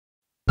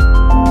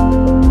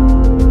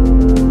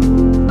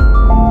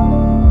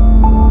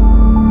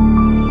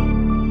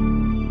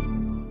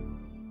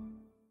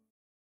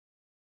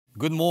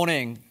Good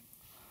morning.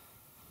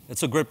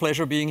 It's a great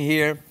pleasure being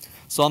here.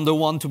 So I'm the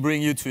one to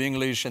bring you to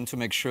English and to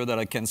make sure that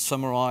I can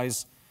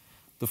summarize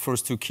the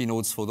first two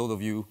keynotes for those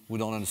of you who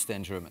don't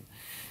understand German.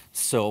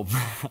 So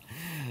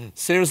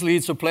seriously,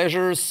 it's a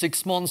pleasure.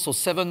 6 months or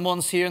 7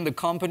 months here in the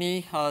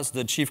company as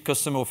the Chief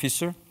Customer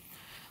Officer.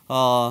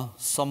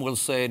 Some will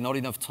say not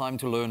enough time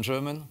to learn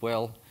German.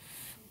 Well,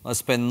 I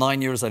spent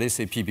 9 years at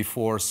SAP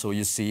before, so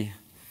you see,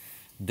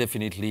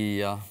 definitely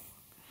a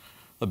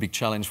big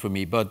challenge for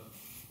me. But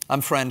I'm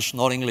French,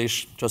 not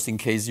English, just in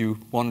case you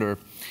wonder.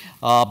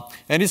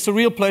 And it's a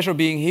real pleasure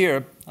being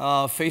here,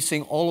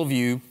 facing all of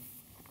you,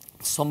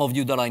 some of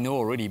you that I know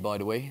already, by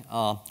the way,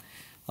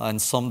 and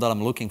some that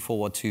I'm looking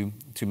forward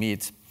to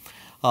meet.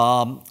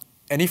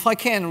 And if I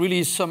can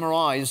really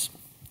summarize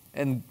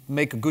and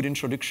make a good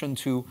introduction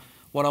to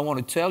what I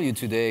want to tell you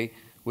today,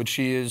 which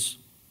is,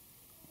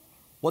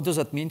 what does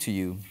that mean to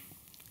you?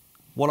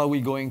 What are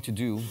we going to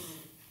do?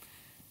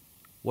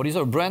 What is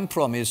our brand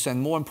promise?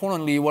 And more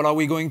importantly, what are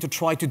we going to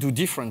try to do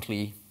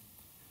differently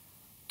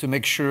to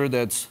make sure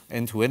that,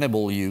 and to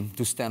enable you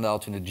to stand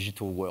out in a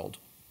digital world?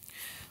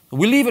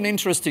 We live an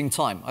interesting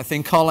time. I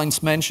think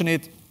Karl-Heinz mentioned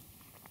it,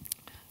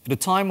 at a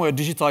time where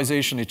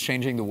digitization is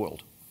changing the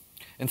world.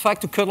 In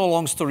fact, to cut a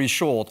long story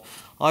short,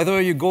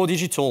 either you go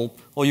digital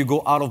or you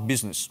go out of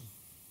business.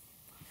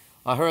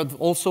 I heard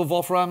also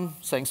Wolfram,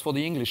 thanks for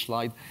the English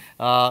slide,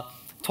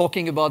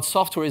 talking about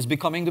software is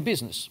becoming the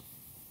business.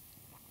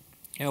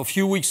 You know, a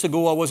few weeks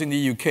ago, I was in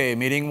the UK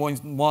meeting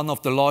one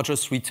of the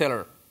largest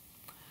retailers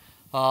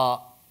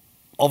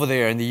over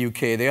there in the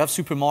UK. They have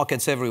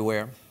supermarkets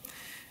everywhere.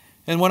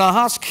 And when I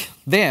ask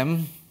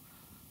them,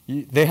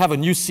 they have a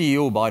new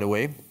CEO, by the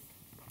way.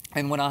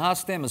 And when I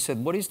asked them, I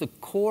said, what is the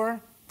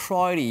core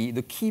priority,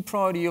 the key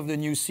priority of the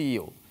new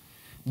CEO?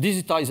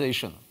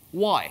 Digitization.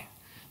 Why?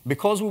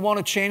 Because we want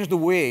to change the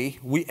way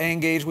we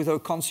engage with our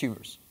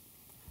consumers.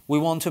 We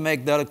want to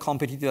make that a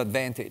competitive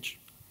advantage.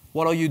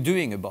 What are you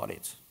doing about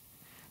it?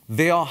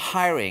 They are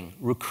hiring,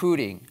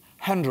 recruiting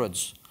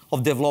hundreds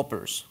of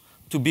developers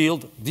to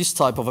build this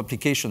type of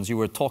applications you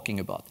were talking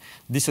about.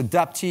 These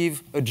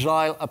adaptive,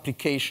 agile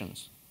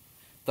applications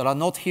that are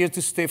not here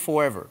to stay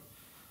forever,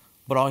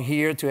 but are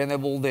here to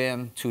enable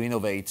them to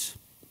innovate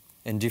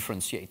and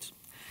differentiate.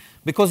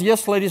 Because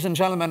yes, ladies and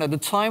gentlemen, at the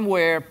time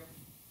where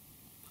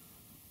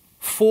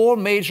 4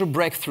 major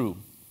breakthroughs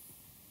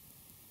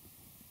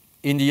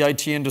in the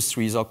IT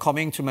industries are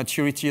coming to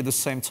maturity at the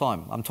same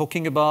time, I'm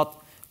talking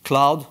about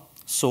cloud,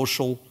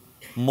 social,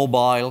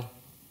 mobile,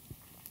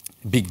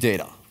 big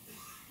data.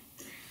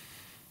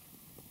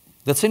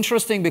 That's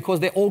interesting because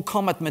they all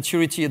come at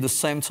maturity at the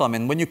same time.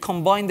 And when you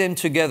combine them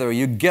together,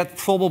 you get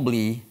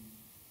probably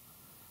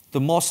the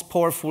most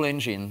powerful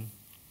engine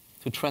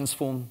to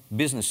transform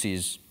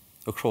businesses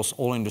across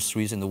all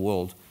industries in the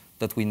world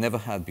that we never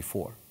had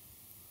before.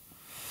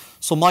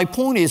 So my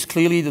point is,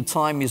 clearly the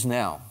time is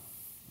now.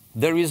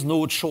 There is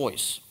no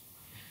choice.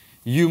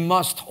 You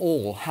must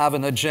all have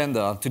an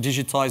agenda to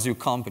digitize your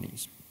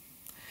companies.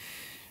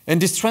 And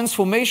this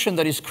transformation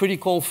that is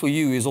critical for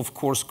you is, of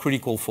course,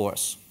 critical for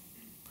us.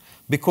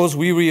 Because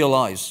we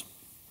realize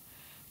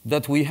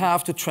that we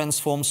have to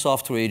transform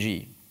Software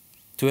AG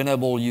to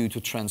enable you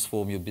to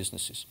transform your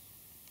businesses.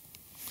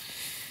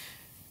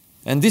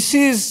 And this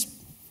is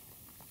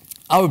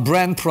our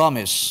brand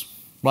promise,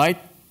 right?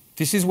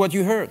 This is what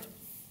you heard.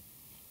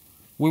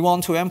 We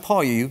want to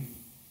empower you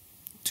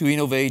to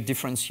innovate,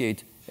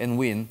 differentiate, and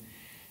win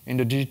in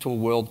the digital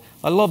world.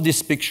 I love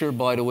this picture,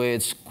 by the way.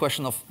 It's a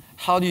question of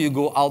how do you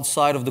go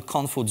outside of the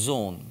comfort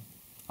zone,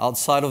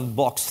 outside of the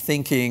box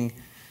thinking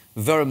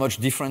very much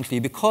differently,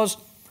 because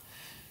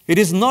it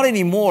is not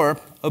anymore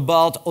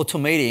about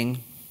automating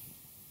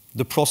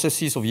the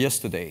processes of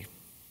yesterday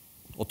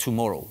or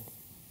tomorrow.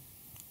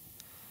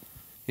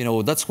 You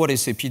know, that's what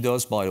SAP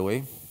does, by the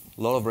way.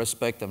 A lot of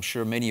respect. I'm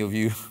sure many of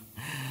you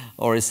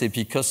are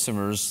SAP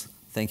customers.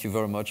 Thank you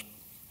very much.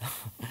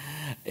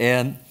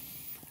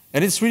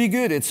 And it's really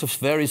good. It's a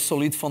very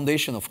solid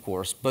foundation, of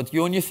course. But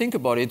when you think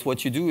about it,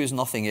 what you do is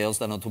nothing else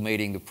than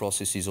automating the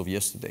processes of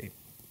yesterday.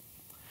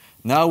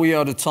 Now we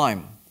are at a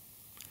time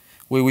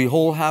where we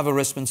all have a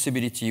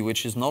responsibility,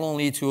 which is not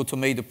only to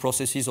automate the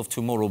processes of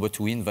tomorrow, but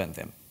to invent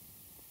them.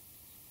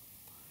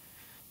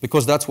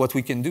 Because that's what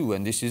we can do,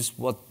 and this is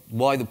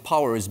why the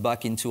power is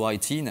back into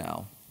IT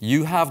now.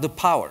 You have the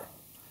power.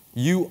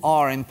 You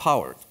are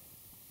empowered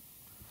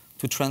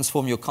to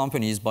transform your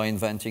companies by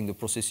inventing the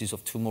processes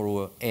of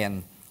tomorrow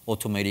and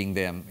automating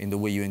them in the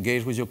way you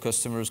engage with your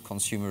customers,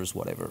 consumers,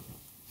 whatever.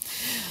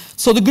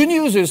 So the good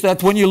news is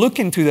that when you look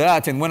into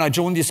that, and when I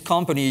joined this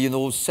company, you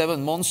know,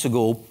 7 months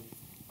ago,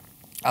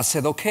 I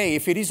said, okay,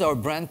 if it is our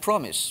brand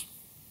promise,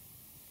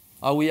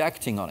 are we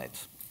acting on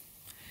it?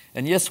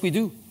 And yes, we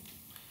do.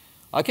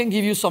 I can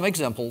give you some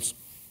examples.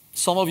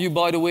 Some of you,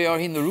 by the way, are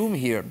in the room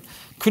here.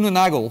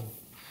 Kuehne+Nagel,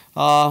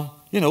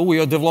 you know, we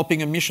are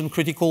developing a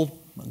mission-critical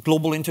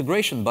global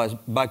integration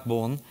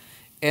backbone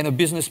and a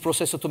business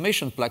process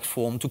automation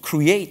platform to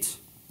create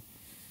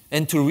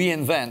and to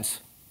reinvent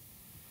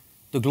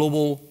the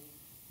global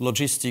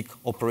logistic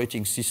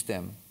operating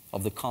system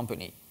of the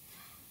company.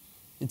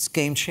 It's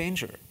game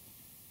changer.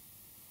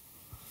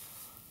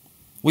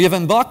 We have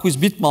embarked with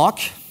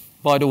Bitmark,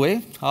 by the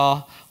way,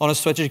 on a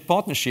strategic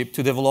partnership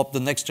to develop the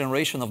next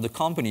generation of the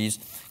company's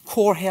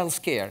core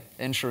healthcare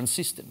insurance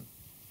system.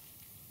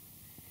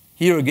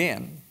 Here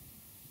again,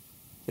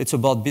 it's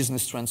about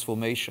business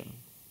transformation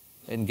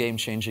and game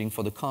changing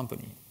for the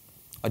company.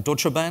 At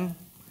Deutsche Bank,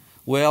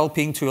 we're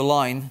helping to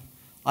align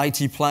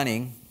IT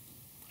planning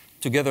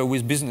together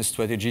with business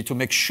strategy to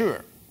make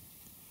sure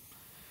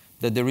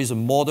that there is a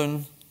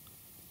modern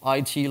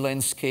IT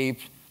landscape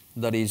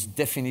that is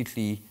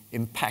definitely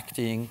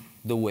impacting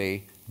the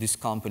way this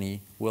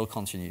company will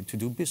continue to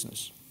do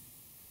business.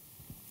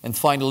 And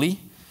finally,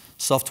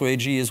 Software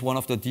AG is one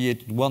of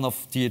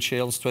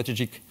DHL's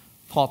strategic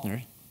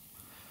partners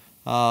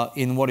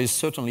in what is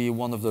certainly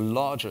one of the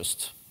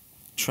largest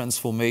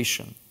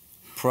transformation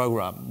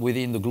program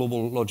within the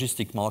global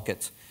logistic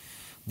market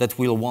that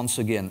will once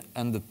again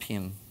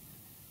underpin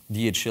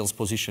DHL's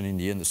position in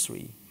the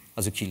industry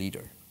as a key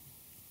leader.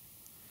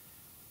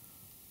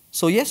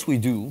 So yes, we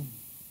do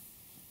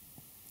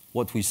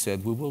what we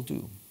said we will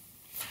do.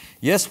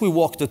 Yes, we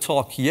walk the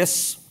talk.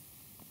 Yes,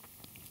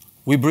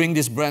 we bring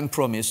this brand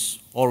promise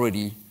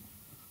already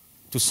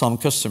to some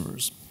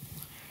customers.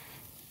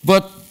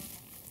 But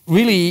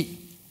really,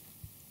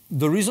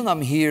 the reason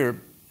I'm here,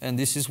 and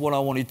this is what I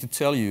wanted to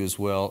tell you as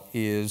well,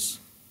 is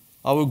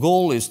our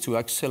goal is to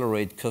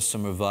accelerate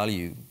customer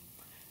value.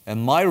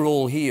 And my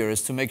role here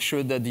is to make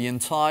sure that the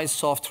entire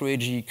Software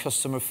AG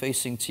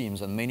customer-facing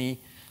teams, and many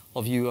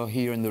of you are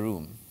here in the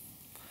room,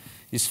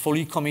 is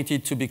fully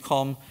committed to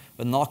become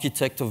an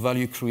architect of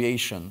value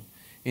creation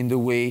in the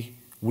way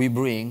we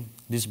bring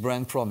this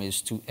brand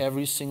promise to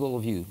every single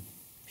of you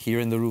here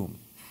in the room.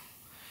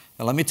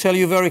 And let me tell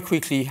you very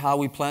quickly how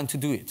we plan to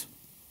do it,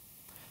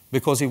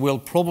 because it will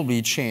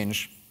probably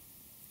change,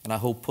 and I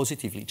hope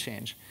positively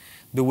change,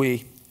 the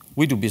way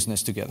we do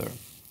business together,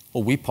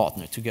 or we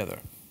partner together.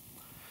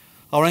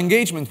 Our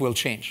engagement will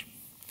change.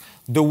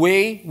 The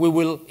way we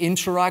will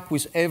interact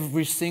with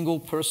every single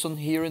person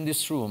here in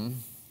this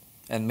room,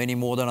 and many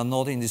more that are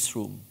not in this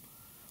room,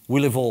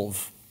 will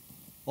evolve,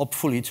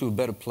 hopefully to a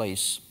better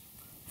place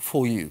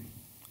for you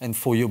and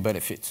for your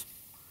benefit.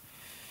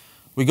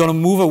 We're going to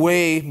move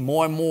away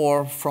more and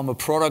more from a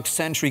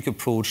product-centric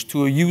approach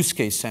to a use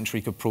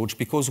case-centric approach,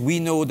 because we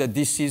know that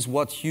this is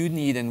what you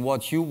need and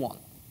what you want.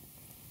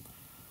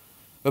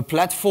 A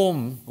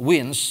platform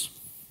wins,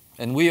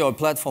 and we are a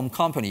platform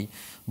company,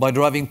 by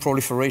driving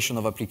proliferation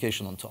of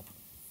application on top.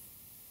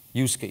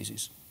 Use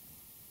cases,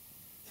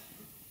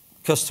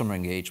 customer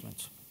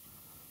engagement,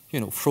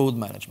 fraud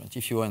management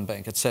if you're in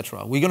bank,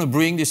 etc. We're going to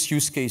bring these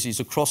use cases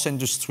across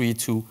industry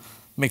to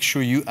make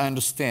sure you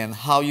understand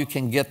how you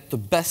can get the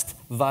best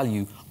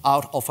value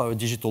out of our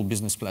digital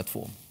business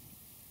platform.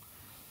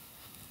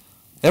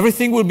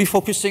 Everything will be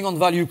focusing on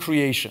value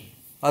creation.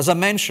 As I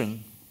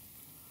mentioned,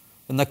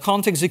 an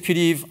account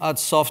executive at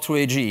Software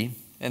AG,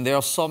 and there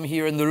are some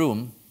here in the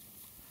room,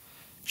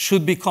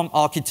 should become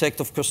architect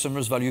of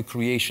customers' value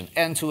creation,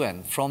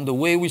 end-to-end, from the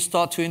way we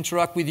start to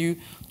interact with you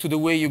to the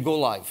way you go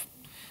live.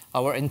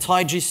 Our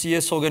entire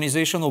GCS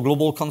organization, or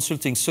Global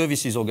Consulting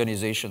Services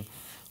organization,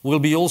 will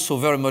be also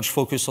very much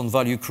focused on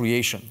value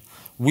creation.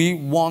 We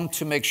want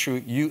to make sure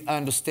you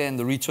understand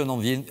the return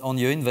on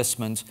your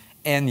investment,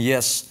 and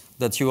yes,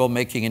 that you are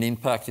making an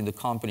impact in the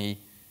company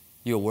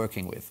you're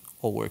working with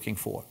or working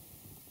for.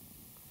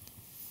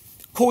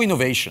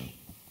 Co-innovation.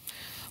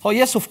 Oh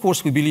yes, of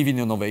course, we believe in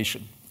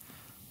innovation.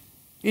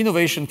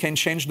 Innovation can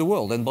change the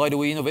world, and by the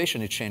way,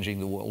 innovation is changing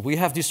the world. We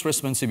have this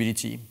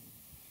responsibility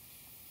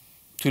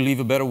to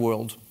leave a better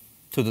world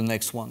to the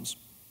next ones.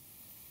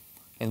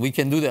 And we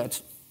can do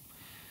that.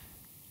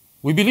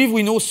 We believe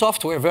we know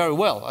software very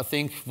well. I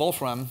think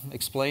Wolfram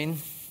explained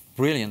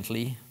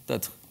brilliantly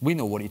that we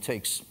know what it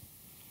takes.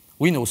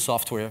 We know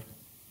software.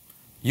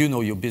 You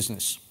know your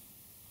business.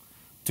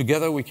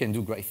 Together we can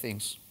do great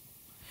things.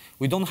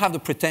 We don't have the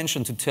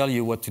pretension to tell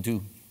you what to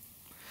do,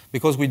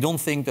 because we don't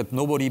think that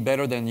nobody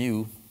better than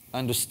you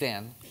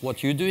understand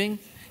what you're doing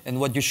and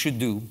what you should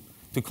do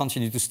to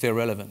continue to stay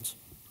relevant.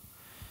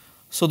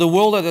 So the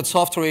world at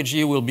Software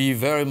AG will be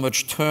very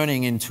much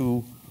turning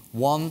into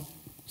one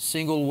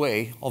single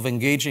way of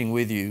engaging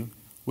with you,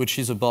 which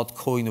is about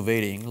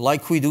co-innovating,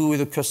 like we do with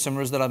the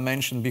customers that I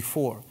mentioned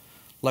before,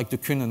 like the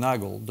Kuehne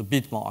Nagel, the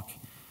Bitmark,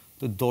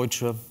 the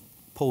Deutsche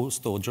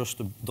Post, or just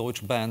the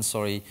Deutsche Bahn,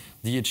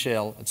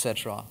 DHL,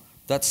 etc.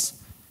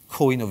 That's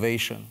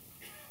co-innovation.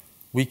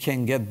 We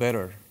can get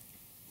better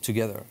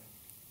together,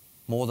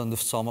 more than the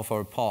sum of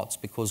our parts,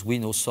 because we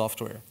know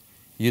software,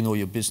 you know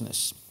your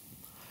business.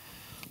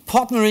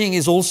 Partnering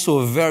is also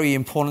a very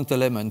important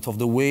element of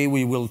the way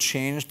we will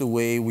change the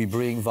way we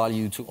bring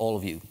value to all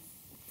of you.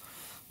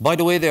 By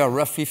the way, there are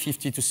roughly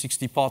 50 to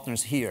 60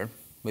 partners here,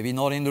 maybe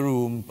not in the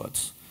room,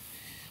 but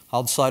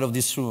outside of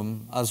this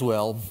room as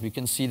well. You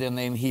can see their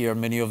name here.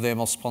 Many of them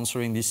are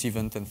sponsoring this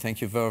event, and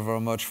thank you very,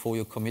 very much for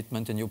your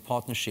commitment and your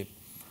partnership.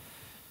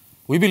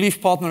 We believe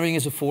partnering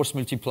is a force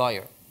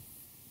multiplier,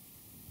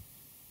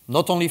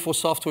 not only for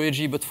Software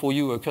AG, but for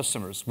you, our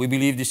customers. We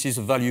believe this is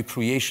a value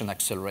creation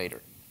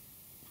accelerator.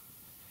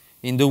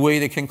 in the way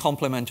they can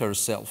complement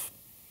ourselves,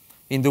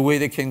 in the way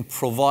they can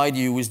provide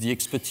you with the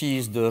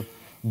expertise, the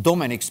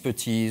domain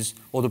expertise,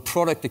 or the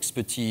product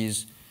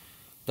expertise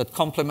that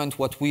complement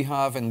what we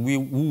have and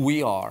who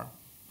we are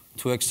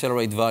to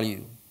accelerate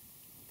value.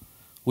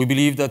 We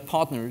believe that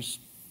partners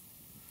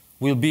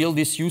will build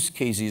these use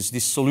cases,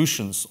 these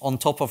solutions on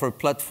top of our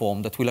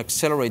platform that will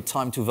accelerate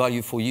time to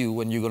value for you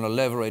when you're going to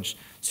leverage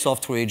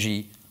Software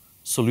AG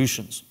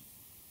solutions.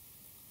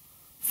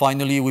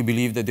 Finally, we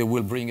believe that they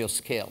will bring us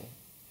scale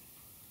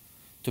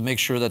to make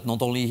sure that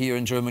not only here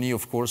in Germany,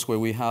 of course, where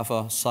we have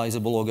a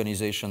sizable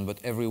organization, but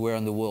everywhere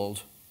in the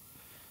world,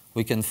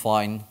 we can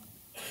find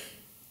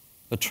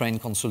a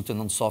trained consultant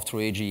on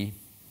Software AG,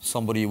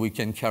 somebody we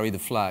can carry the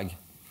flag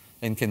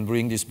and can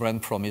bring this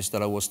brand promise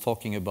that I was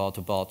talking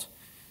about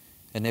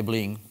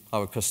enabling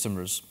our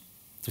customers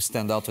to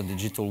stand out in the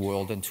digital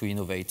world and to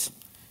innovate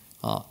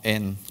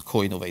and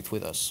co-innovate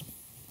with us.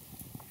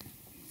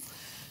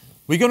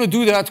 We're going to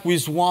do that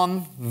with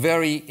one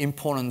very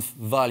important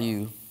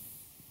value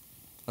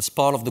as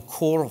part of the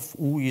core of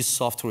who is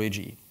Software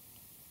AG.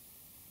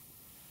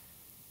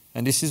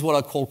 And this is what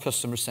I call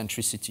customer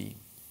centricity.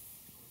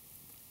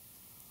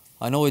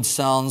 I know it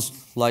sounds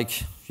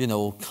like,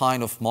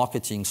 kind of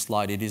marketing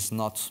slide. It is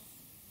not.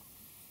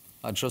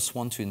 I just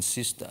want to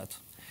insist that.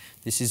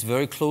 This is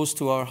very close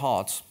to our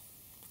heart.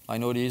 I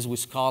know it is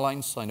with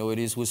Carlines. I know it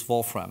is with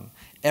Wolfram.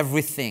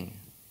 Everything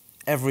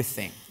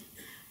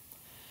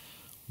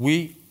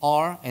we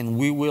are and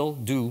we will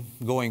do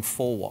going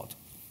forward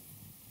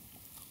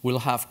will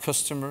have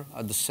customer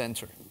at the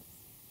center.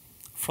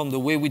 From the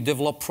way we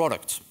develop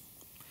product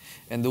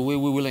and the way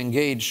we will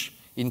engage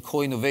in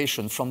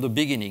co-innovation from the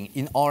beginning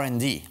in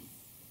R&D,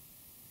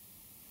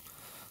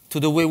 to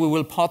the way we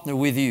will partner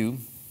with you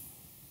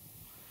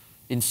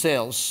in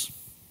sales,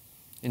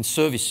 in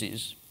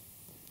services,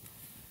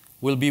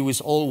 will be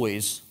with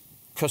always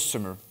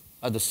customer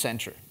at the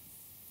center.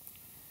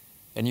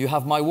 And you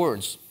have my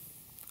words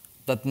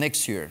that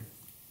next year,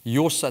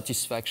 your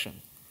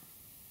satisfaction,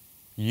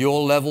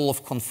 your level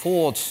of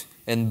comfort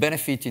and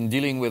benefit in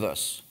dealing with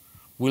us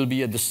will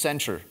be at the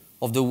center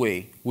of the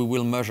way we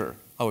will measure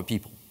our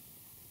people.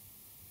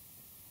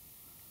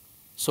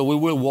 So we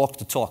will walk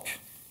the talk,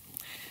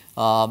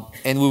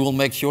 and we will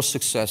make your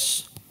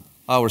success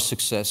our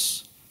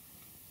success.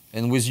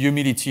 And with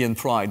humility and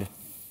pride,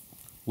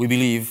 we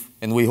believe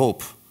and we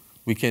hope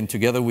we can,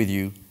 together with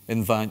you,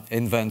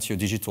 invent your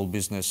digital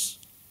business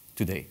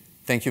today.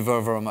 Thank you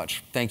very, very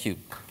much. Thank you.